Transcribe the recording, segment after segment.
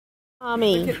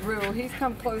Mommy. Look at Rue. He's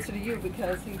come closer to you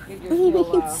because he figures He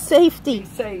he'll needs safety. be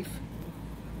safe.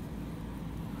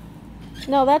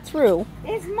 No, that's Rue.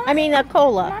 I mean,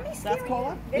 Cola. Mommy scaring That's Cola?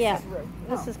 you? This Yeah. is Rue.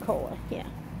 This is Cola. Yeah.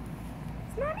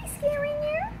 Is Mommy scaring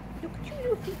you? Look at you,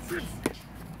 little pixies.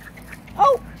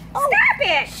 Oh. Stop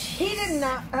it! He did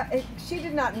not. She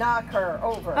did not knock her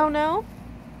over. Oh no.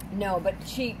 No, but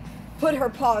she put her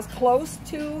paws close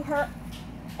to her,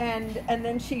 and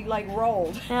then she like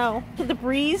rolled. No. The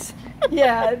breeze.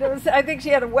 Yeah, it was. I think she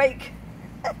had a wake.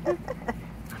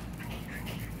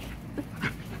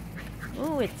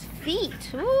 Ooh, it's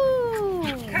feet. Ooh.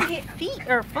 Come here. Feet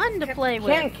are fun to play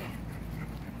with.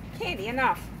 Candy,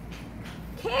 enough.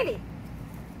 Candy,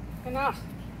 enough.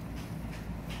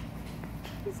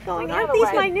 He's going, Well, aren't these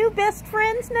away. my new best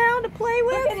friends now to play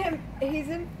Look with? at him. He's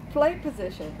in play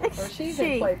position, or she's in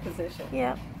She. play position.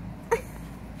 Yeah. Does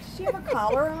she have a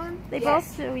collar on? They Yes.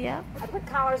 both do, yeah. I put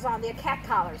collars on. They're cat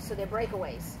collars, so they're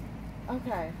breakaways.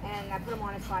 Okay. And I put them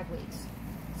on in 5 weeks.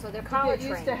 So they're You collar get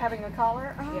used trained. to having a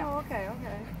collar? Oh, Yeah. okay,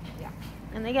 okay.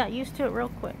 And they got used to it real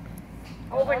quick.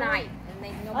 Overnight. And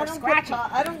they no more scratching.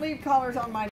 I don't leave collars on my